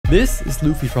This is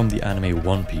Luffy from the anime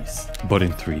One Piece, but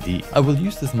in 3D. I will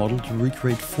use this model to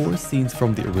recreate 4 scenes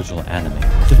from the original anime.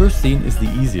 The first scene is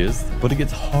the easiest, but it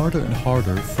gets harder and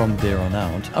harder from there on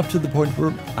out, up to the point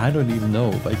where I don't even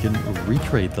know if I can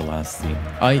recreate the last scene.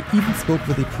 I even spoke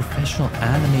with a professional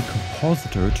anime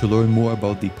compositor to learn more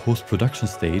about the post-production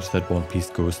stage that One Piece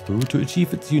goes through to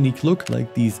achieve its unique look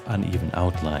like these uneven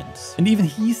outlines. And even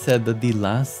he said that the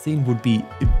last scene would be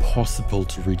impossible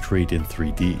to recreate in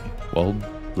 3D. Well,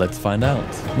 let's find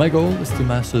out. My goal is to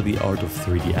master the art of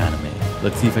 3D anime.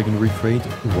 Let's see if I can recreate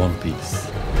One Piece.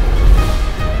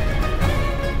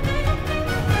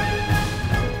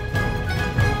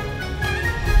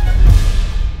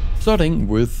 Starting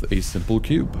with a simple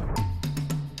cube.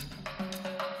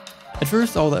 At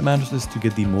first, all that matters is to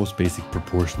get the most basic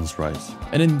proportions right.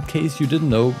 And in case you didn't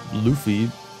know,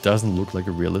 Luffy doesn't look like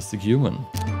a realistic human.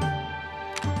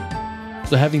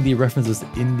 So having the references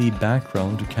in the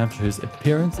background to capture his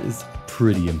appearance is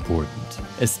pretty important,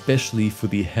 especially for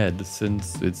the head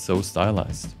since it's so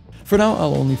stylized. For now,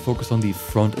 I'll only focus on the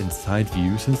front and side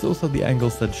view since those are the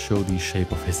angles that show the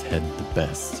shape of his head the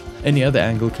best. Any other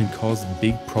angle can cause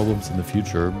big problems in the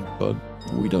future, but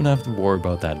we don't have to worry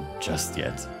about that just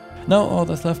yet. Now all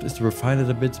that's left is to refine it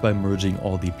a bit by merging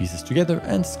all the pieces together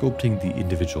and sculpting the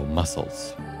individual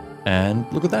muscles. And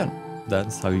look at that,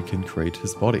 that's how you can create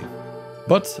his body.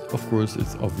 But, of course,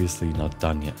 it's obviously not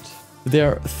done yet.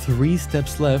 There are 3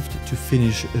 steps left to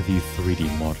finish the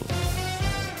 3D model.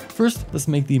 First, let's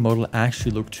make the model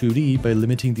actually look 2D by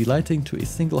limiting the lighting to a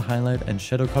single highlight and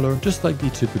shadow color, just like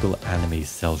the typical anime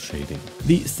cell shading.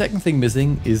 The second thing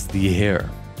missing is the hair,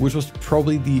 which was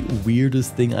probably the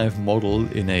weirdest thing I've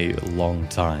modeled in a long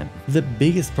time. The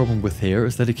biggest problem with hair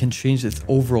is that it can change its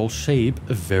overall shape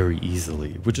very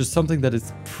easily, which is something that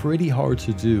is pretty hard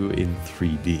to do in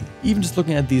 3D. Even just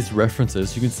looking at these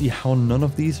references, you can see how none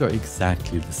of these are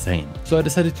exactly the same. So I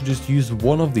decided to just use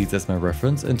one of these as my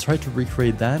reference and try to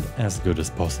recreate that as good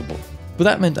as possible. But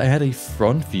that meant I had a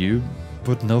front view,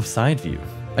 but no side view.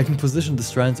 I can position the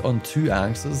strands on 2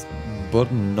 axes,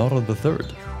 but not on the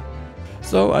 3rd.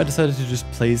 So I decided to just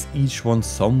place each one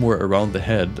somewhere around the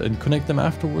head and connect them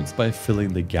afterwards by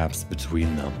filling the gaps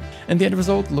between them. And the end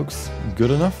result looks good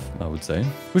enough, I would say.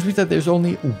 Which means that there's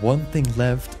only one thing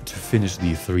left to finish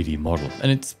the 3D model,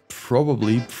 and it's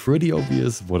probably pretty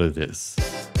obvious what it is.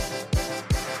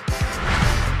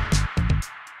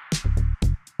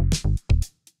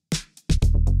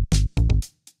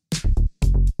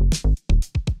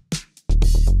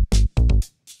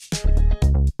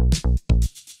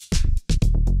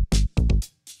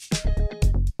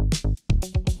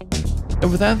 And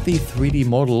with that, the 3D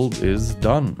model is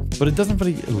done, but it doesn't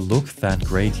really look that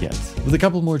great yet. With a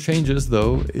couple more changes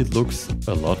though, it looks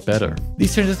a lot better.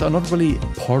 These changes are not really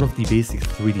part of the basic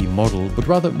 3D model, but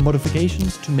rather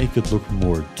modifications to make it look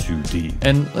more 2D.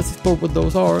 And let's explore what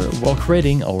those are while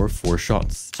creating our 4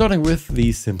 shots. Starting with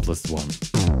the simplest one.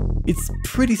 It's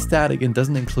pretty static and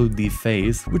doesn't include the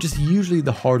face, which is usually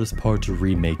the hardest part to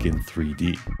remake in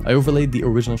 3D. I overlaid the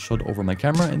original shot over my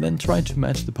camera and then tried to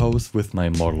match the pose with my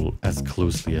model as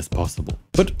closely as possible.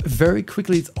 But very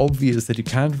quickly it's obvious that you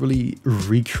can't really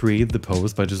recreate the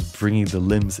pose by just bringing the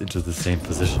limbs into the same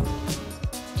position.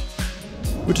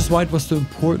 Which is why it was so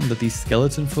important that the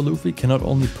skeleton for Luffy can not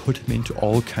only put him into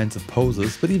all kinds of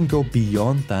poses, but even go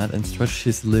beyond that and stretch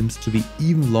his limbs to be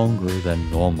even longer than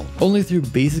normal. Only through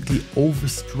basically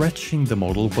overstretching the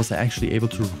model was I actually able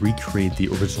to recreate the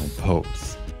original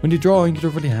pose. When you're drawing, you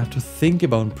don't really have to think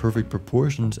about perfect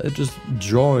proportions and just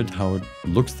draw it how it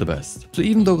looks the best. So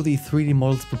even though the 3D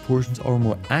model's proportions are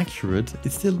more accurate,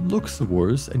 it still looks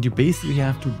worse and you basically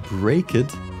have to break it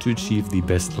to achieve the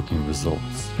best looking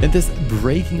results. And this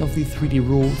breaking of the 3D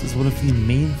rules is one of the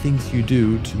main things you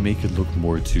do to make it look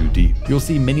more 2D. You'll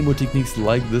see many more techniques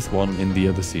like this one in the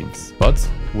other scenes, but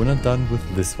we're not done with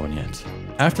this one yet.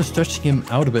 After stretching him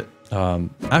out a bit,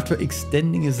 after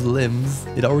extending his limbs,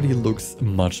 it already looks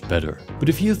much better. But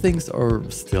a few things are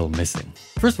still missing.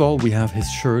 First of all, we have his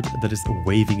shirt that is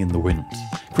waving in the wind.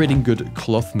 Creating good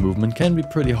cloth movement can be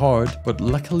pretty hard, but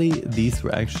luckily these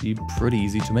were actually pretty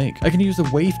easy to make. I can use a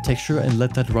wave texture and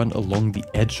let that run along the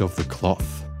edge of the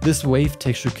cloth. This wave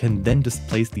texture can then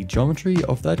displace the geometry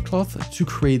of that cloth to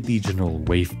create the general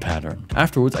wave pattern.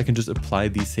 Afterwards, I can just apply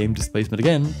the same displacement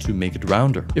again to make it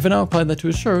rounder. If I now apply that to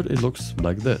a shirt, it looks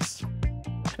like this.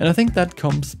 And I think that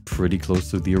comes pretty close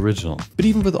to the original. But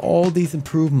even with all these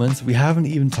improvements, we haven't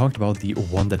even talked about the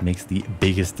one that makes the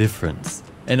biggest difference.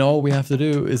 And all we have to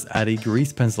do is add a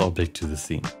grease pencil object to the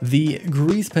scene. The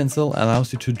grease pencil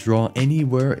allows you to draw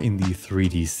anywhere in the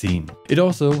 3D scene. It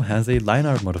also has a line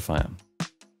art modifier.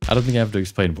 I don't think I have to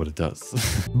explain what it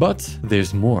does. But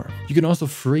there's more. You can also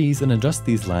freeze and adjust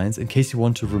these lines in case you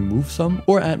want to remove some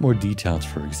or add more details,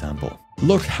 for example.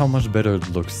 Look how much better it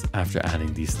looks after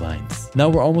adding these lines. Now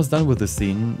we're almost done with the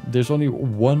scene. There's only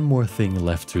one more thing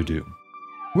left to do.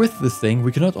 With this thing,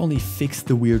 we can not only fix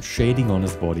the weird shading on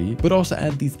his body, but also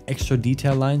add these extra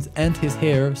detail lines and his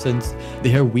hair, since the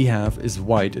hair we have is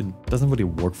white and doesn't really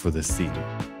work for this scene.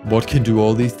 What can do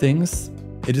all these things?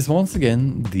 It is once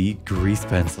again the grease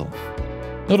pencil.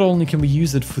 Not only can we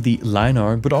use it for the line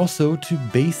art, but also to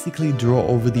basically draw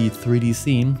over the 3D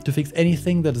scene to fix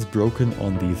anything that is broken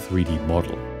on the 3D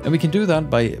model. And we can do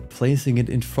that by placing it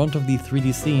in front of the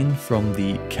 3D scene from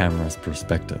the camera's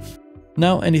perspective.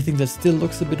 Now anything that still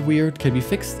looks a bit weird can be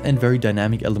fixed, and very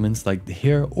dynamic elements like the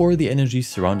hair or the energy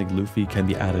surrounding Luffy can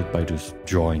be added by just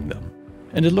drawing them.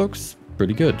 And it looks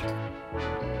pretty good.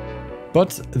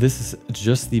 But this is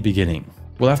just the beginning.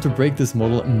 We'll have to break this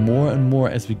model more and more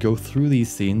as we go through these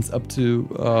scenes up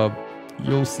to,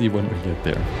 you'll see when we get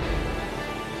there.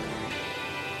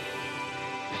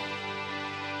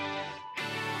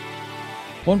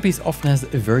 One Piece often has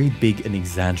very big and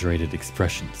exaggerated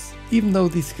expressions. Even though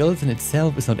the skeleton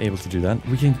itself is not able to do that,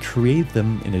 we can create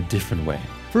them in a different way.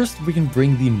 First, we can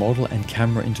bring the model and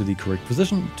camera into the correct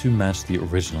position to match the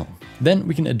original. Then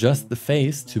we can adjust the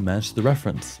face to match the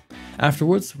reference.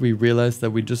 Afterwards, we realize that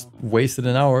we just wasted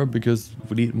an hour because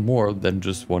we need more than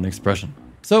just one expression.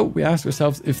 So we ask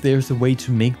ourselves if there's a way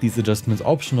to make these adjustments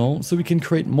optional so we can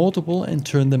create multiple and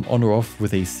turn them on or off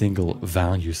with a single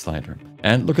value slider.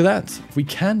 And look at that, we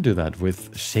can do that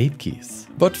with shape keys.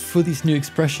 But for these new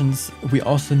expressions, we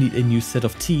also need a new set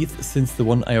of teeth, since the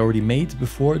one I already made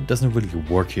before doesn't really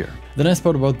work here. The nice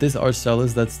part about this art style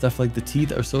is that stuff like the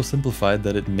teeth are so simplified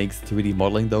that it makes 3D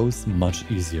modeling those much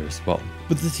easier as well.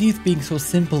 But the teeth being so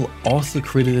simple also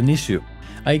created an issue.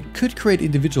 I could create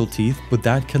individual teeth, but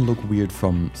that can look weird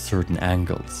from certain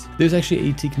angles. There's actually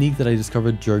a technique that I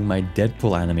discovered during my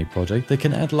Deadpool anime project that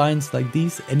can add lines like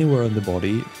these anywhere on the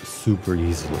body super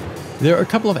easily. There are a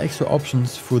couple of extra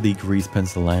options for the grease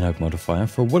pencil line art modifier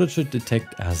for what it should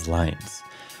detect as lines.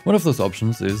 One of those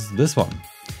options is this one.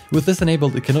 With this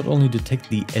enabled, it can not only detect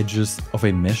the edges of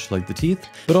a mesh like the teeth,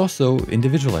 but also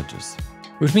individual edges.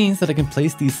 Which means that I can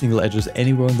place these single edges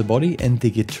anywhere on the body and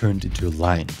they get turned into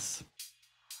lines.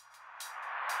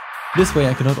 This way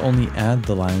I can not only add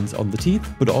the lines on the teeth,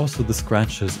 but also the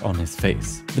scratches on his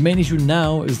face. The main issue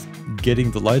now is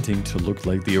getting the lighting to look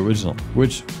like the original,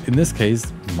 which in this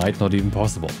case might not even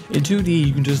possible. In 2D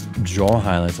you can just draw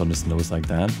highlights on his nose like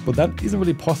that, but that isn't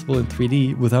really possible in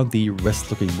 3D without the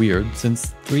rest looking weird,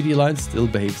 since 3D lines still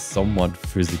behave somewhat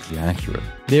physically accurate.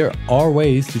 There are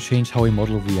ways to change how a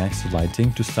model reacts to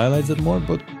lighting to stylize it more,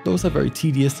 but those are very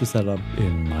tedious to set up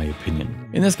in my opinion.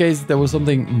 In this case, there was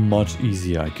something much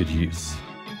easier I could use.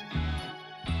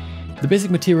 The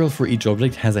basic material for each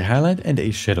object has a highlight and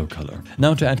a shadow color.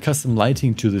 Now to add custom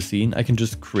lighting to the scene, I can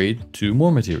just create two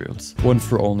more materials. One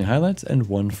for only highlights and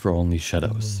one for only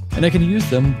shadows. And I can use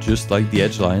them just like the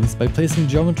edge lines by placing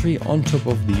geometry on top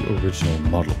of the original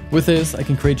model. With this, I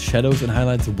can create shadows and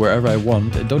highlights wherever I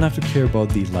want and don't have to care about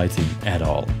the lighting at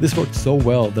all. This worked so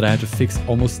well that I had to fix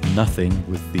almost nothing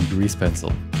with the grease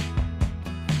pencil.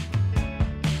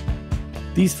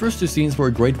 These first two scenes were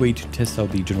a great way to test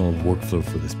out the general workflow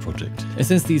for this project. And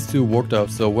since these two worked out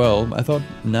so well, I thought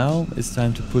now it's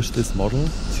time to push this model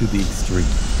to the extreme.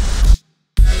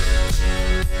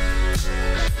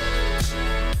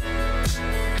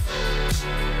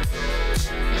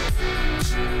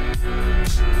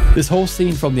 This whole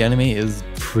scene from the anime is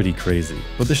pretty crazy,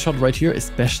 but this shot right here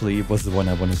especially was the one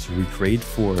I wanted to recreate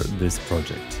for this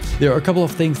project. There are a couple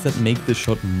of things that make this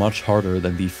shot much harder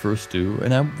than the first two,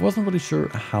 and I wasn't really sure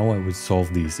how I would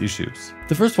solve these issues.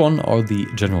 The first one are the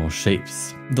general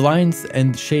shapes. The lines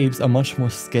and shapes are much more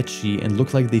sketchy and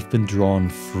look like they've been drawn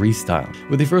freestyle,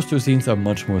 where the first two scenes are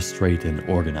much more straight and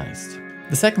organized.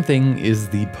 The second thing is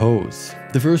the pose.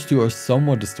 The first two are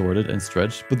somewhat distorted and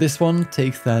stretched, but this one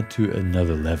takes that to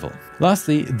another level.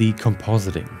 Lastly, the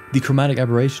compositing. The chromatic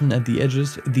aberration at the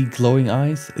edges, the glowing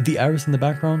eyes, the iris in the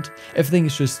background, everything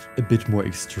is just a bit more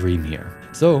extreme here.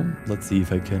 So let's see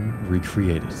if I can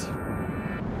recreate it.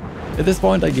 At this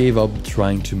point I gave up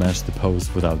trying to match the pose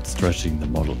without stretching the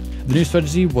model. The new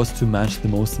strategy was to match the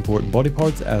most important body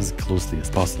parts as closely as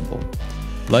possible.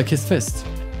 Like his fist,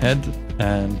 head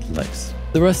and legs.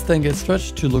 The rest then gets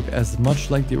stretched to look as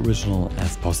much like the original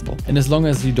as possible. And as long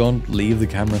as you don't leave the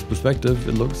camera's perspective,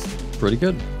 it looks pretty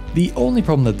good. The only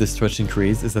problem that this stretching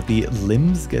creates is that the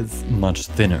limbs gets much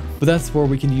thinner, but that's where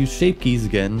we can use shape keys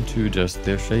again to adjust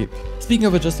their shape. Speaking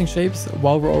of adjusting shapes,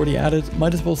 while we're already at it,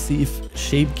 might as well see if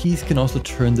shape keys can also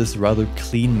turn this rather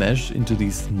clean mesh into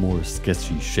these more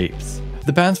sketchy shapes.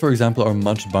 The pants, for example, are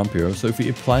much bumpier, so if we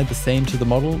apply the same to the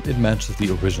model, it matches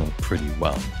the original pretty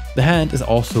well. The hand is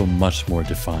also much more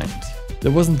defined.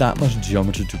 There wasn't that much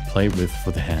geometry to play with for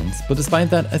the hands, but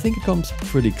despite that, I think it comes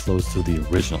pretty close to the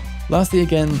original. Lastly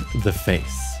again, the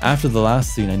face. After the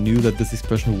last scene, I knew that this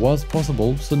expression was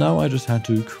possible, so now I just had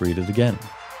to create it again.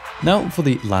 Now for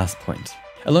the last point.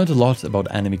 I learned a lot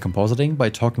about anime compositing by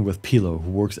talking with Pilo,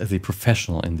 who works as a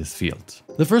professional in this field.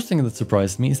 The first thing that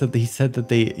surprised me is that he said that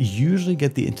they usually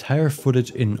get the entire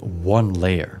footage in one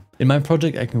layer. In my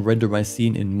project, I can render my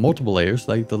scene in multiple layers,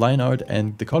 like the line art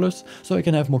and the colors, so I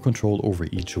can have more control over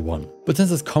each one. But since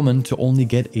it's common to only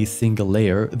get a single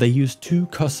layer, they use two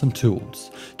custom tools.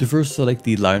 To first select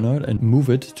the line art and move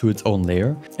it to its own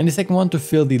layer, and the second one to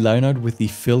fill the line art with the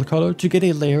fill color to get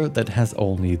a layer that has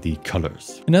only the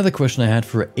colors. Another question I had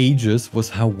for ages was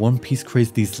how One Piece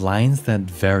creates these lines that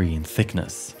vary in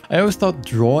thickness. I always thought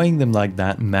drawing them like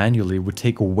that manually would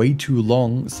take way too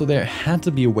long, so there had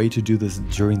to be a way to do this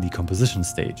during the composition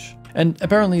stage. And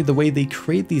apparently the way they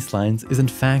create these lines is in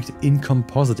fact in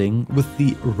compositing with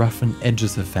the roughen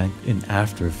edges effect in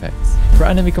After Effects. For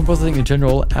anime compositing in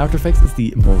general, After Effects is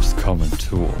the most common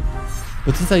tool.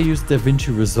 But since I used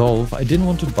DaVinci Resolve, I didn't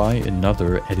want to buy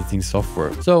another editing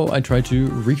software, so I tried to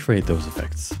recreate those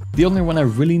effects. The only one I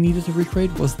really needed to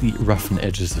recreate was the roughen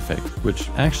edges effect, which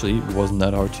actually wasn't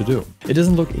that hard to do. It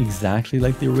doesn't look exactly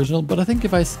like the original, but I think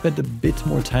if I spend a bit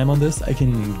more time on this, I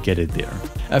can get it there.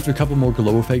 After a couple more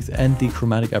glow effects and the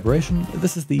chromatic aberration,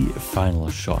 this is the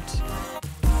final shot.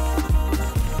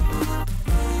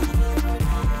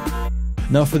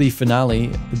 Now for the finale,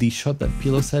 the shot that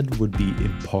Pilo said would be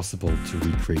impossible to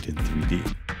recreate in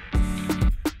 3D.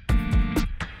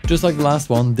 Just like the last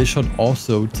one, this shot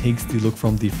also takes the look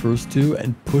from the first two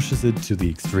and pushes it to the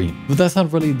extreme. But that's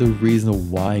not really the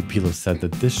reason why Pilo said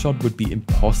that this shot would be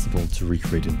impossible to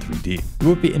recreate in 3D. It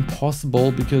would be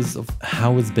impossible because of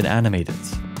how it's been animated.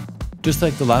 Just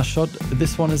like the last shot,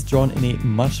 this one is drawn in a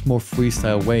much more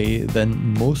freestyle way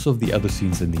than most of the other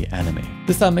scenes in the anime.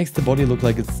 This style makes the body look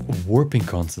like it's warping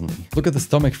constantly. Look at the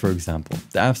stomach, for example.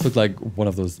 The abs look like one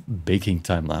of those baking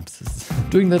time lapses.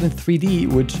 Doing that in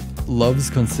 3D, which loves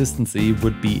consistency,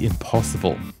 would be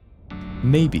impossible.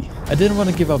 Maybe. I didn't want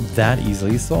to give up that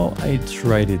easily, so I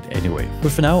tried it anyway.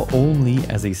 But for now, only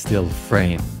as a still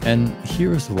frame. And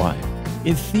here's why.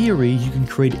 In theory, you can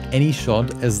create any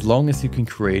shot as long as you can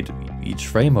create each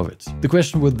frame of it. The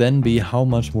question would then be how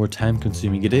much more time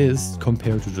consuming it is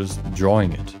compared to just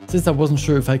drawing it. Since I wasn't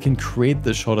sure if I can create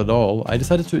the shot at all, I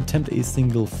decided to attempt a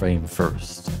single frame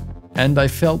first. And I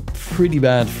felt pretty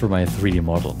bad for my 3D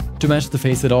model. To match the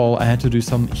face at all, I had to do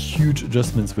some huge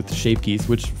adjustments with the shape keys,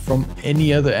 which from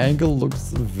any other angle looks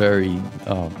very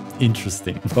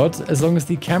interesting. But as long as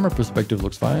the camera perspective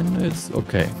looks fine, it's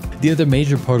okay. The other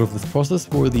major part of this process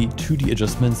were the 2D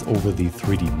adjustments over the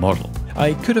 3D model.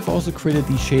 I could have also created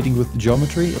the shading with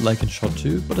geometry like in shot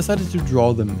 2, but decided to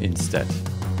draw them instead.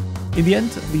 In the end,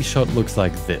 the shot looks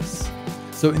like this.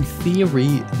 So in theory,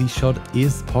 the shot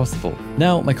is possible.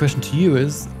 Now, my question to you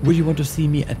is, would you want to see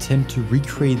me attempt to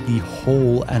recreate the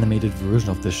whole animated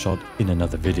version of this shot in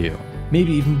another video?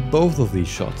 Maybe even both of these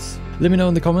shots? Let me know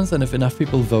in the comments, and if enough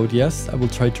people vote yes, I will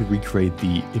try to recreate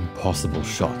the impossible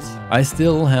shot. I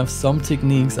still have some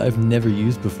techniques I've never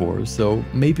used before, so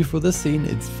maybe for this scene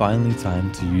it's finally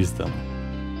time to use them.